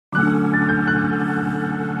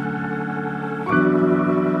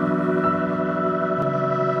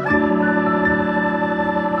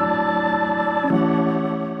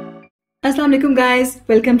Assalamu alaikum guys,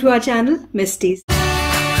 welcome to our channel Mistyz.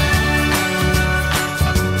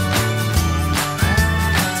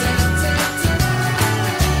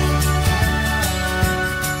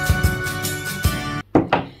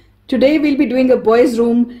 Today we'll be doing a boys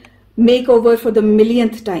room makeover for the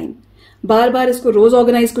millionth time. बार बार इसको रोज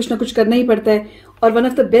organise कुछ ना कुछ करना ही पड़ता है और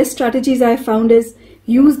one of the best strategies I found is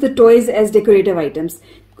use the toys as decorative items.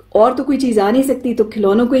 और तो कोई चीज आ नहीं सकती तो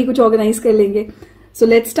खिलौनों को ही कुछ ऑर्गेनाइज कर लेंगे.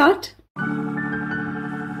 So let's start.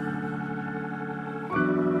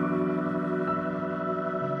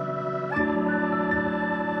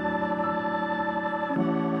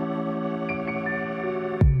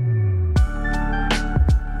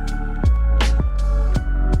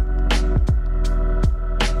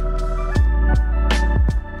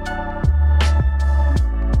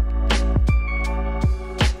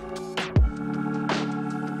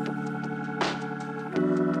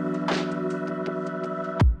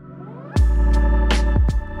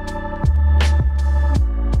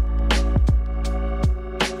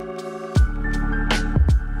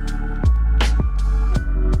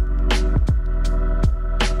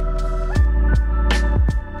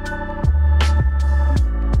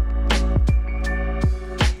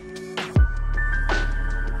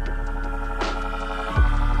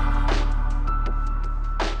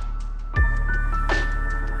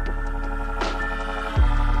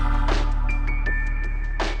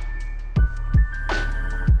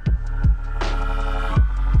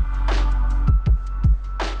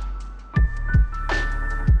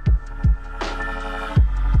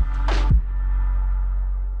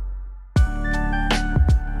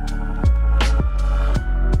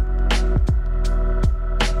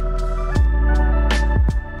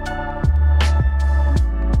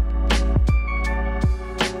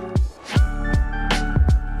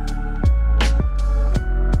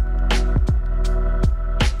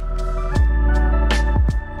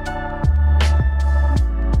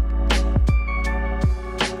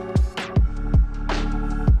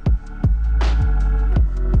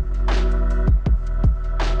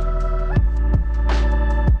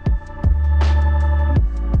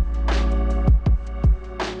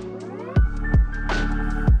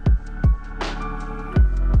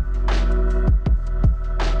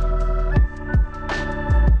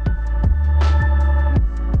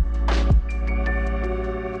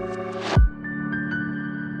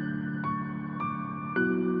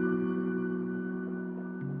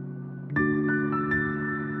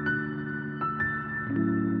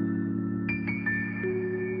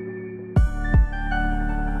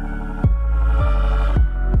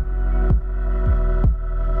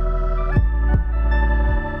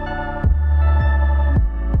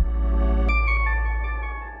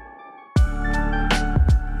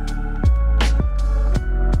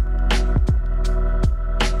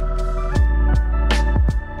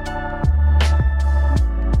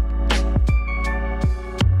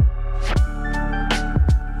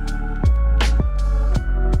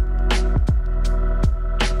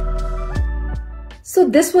 So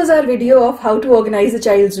this was our video of how to organize a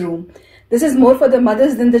child's room. This is more for the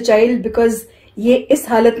mothers than the child because ये इस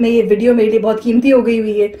हालत में ये वीडियो मेरे लिए बहुत कीमती हो गई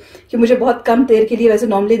हुई है कि मुझे बहुत कम देर के लिए वैसे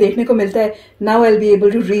नॉर्मली देखने को मिलता है. Now I'll be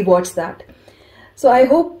able to re-watch that. So I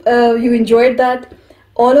hope you enjoyed that.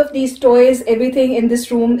 All of these toys, everything in this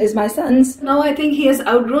room is my son's. Now I think he has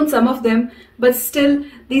outgrown some of them, but still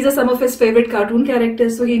these are some of his favorite cartoon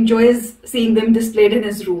characters, so he enjoys seeing them displayed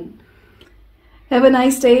in his room. Have a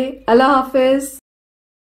nice day. Allah Hafiz.